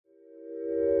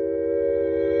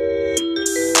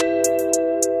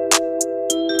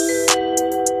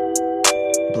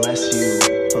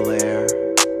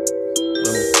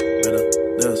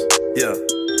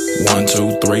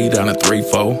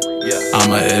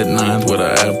hit ninth with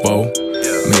a FO.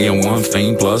 Me and one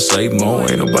fiend plus 8 more.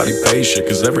 Ain't nobody pay shit,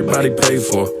 cause everybody pay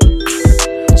for.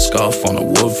 Scuff on the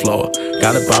wood floor.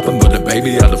 Got it poppin', but the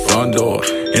baby out the front door.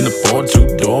 In the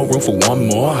 4-2-door, room for one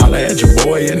more. Holla at your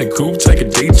boy in the coupe, take a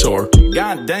detour.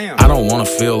 God damn. I don't wanna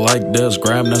feel like this.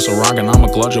 Grab this a rock and I'ma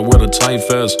clutch it with a tight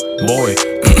fist. Boy,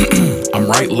 I'm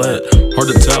right lit. Hard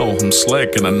to tell, I'm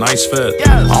slick and a nice fit.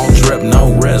 Yes. I don't trip,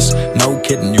 no risk, no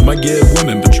kidding. You might get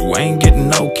women, but you ain't getting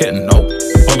no kitten. Nope.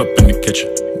 Pull up in the kitchen,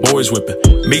 boys whipping.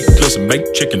 Meat, glisten,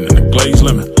 baked chicken, and a glazed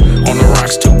lemon. On the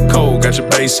rocks, too cold, got your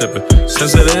bass sipping.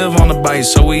 Sensitive on the bite,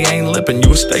 so we ain't lippin'.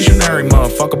 You a stationary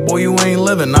motherfucker, boy, you ain't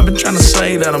living. I've been trying to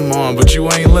say that I'm on, but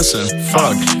you ain't listen.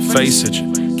 Fuck, face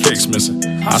itching, kicks missing.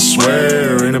 I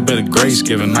swear, ain't a bit of grace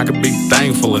given. I could be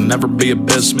thankful and never be a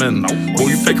bit smitten. Boy,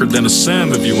 you faker than a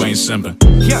sim if you ain't simping.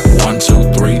 1,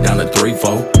 2, 3, down to 3,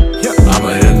 4. I'ma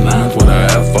hit ninth with a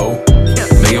FO.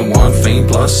 Me and one fiend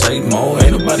plus 8 more.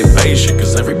 Ain't nobody pay shit,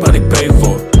 cause everybody pay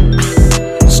for it.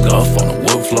 Scuff on the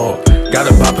wood floor.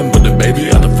 Got it poppin', but the baby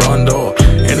out the front door.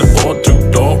 In the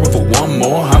 4-2-door, room for one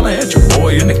more. Holla at your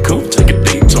boy in the coupe, take a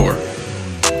detour.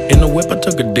 In the whip, I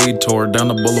took a detour down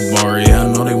the boulevard. Yeah,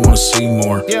 I know they wanna see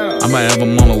more. I'ma have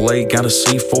them on a lake, got a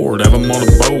C4. Have them on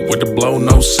a boat with the blow,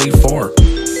 no C4.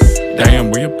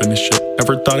 Damn, we up in this shit.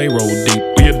 Never thought they rolled deep.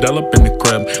 We a up in the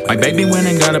crib. My baby went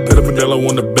and got a bit of a Modelo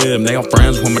on the bib. They all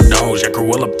friends with my dogs. Yeah,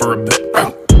 gorilla for a bit.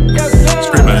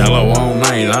 Screaming hello all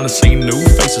night. I done seen new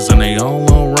faces and they all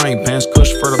alright. Pants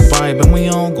cush for the vibe and we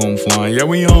all gon' fly. Yeah,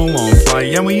 we all on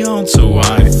flight. Yeah, we all too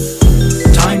high.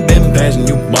 Time been passing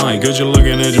you by, cause you're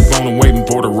looking at your phone and waiting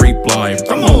for the reply.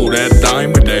 From old that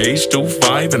dime with the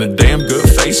H25 and a damn good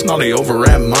face, now they over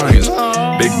at mine.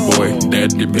 Big boy,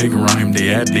 that the big rhyme,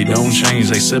 they don't change,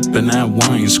 they sippin' that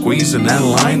wine, squeezing that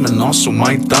lime and also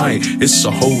my thigh. It's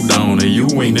a hold on and you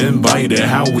ain't invited,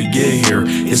 how we get here,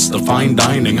 it's the fine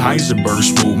dining, Heisenberg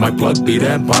smooth, my plug be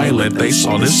that pilot. They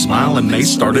saw this smile and they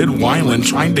started whining,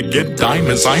 trying to get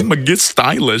diamonds, I'ma get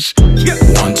stylish. 1,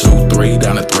 2, 3,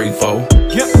 down to 3, 4.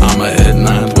 I'ma hit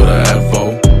ninth with a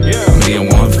FO. Me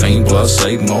and one fiend plus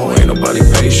 8 more. Ain't nobody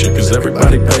pay shit, cause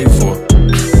everybody pay for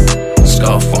it.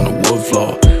 Scuff on the wood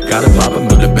floor. Got it poppin',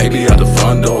 but the baby out the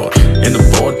front door. In the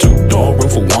 4-2-door, room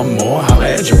for one more. Holla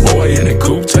at your boy in the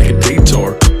coupe.